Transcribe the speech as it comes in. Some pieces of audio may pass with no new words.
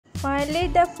Finally,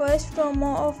 the first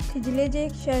promo of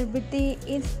Kızılcık Şerbeti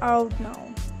is out now.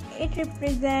 It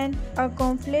represents a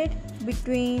conflict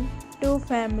between two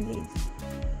families.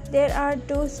 There are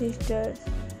two sisters.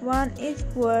 One is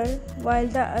poor while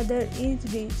the other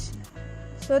is rich.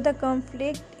 So the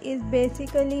conflict is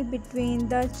basically between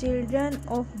the children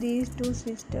of these two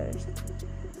sisters.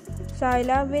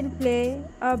 Sayla will play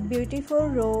a beautiful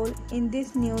role in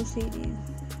this new series.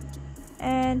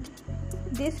 And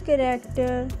this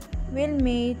character will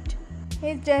meet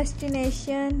his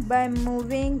destination by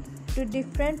moving to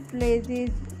different places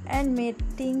and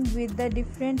meeting with the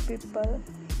different people.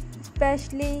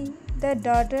 Especially the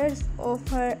daughters of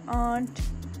her aunt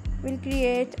will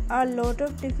create a lot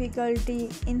of difficulty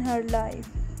in her life.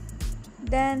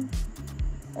 Then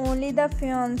only the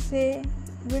fiancé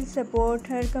will support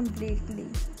her completely.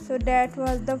 So that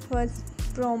was the first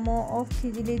promo of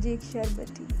Kızılcık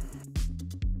Şerbeti.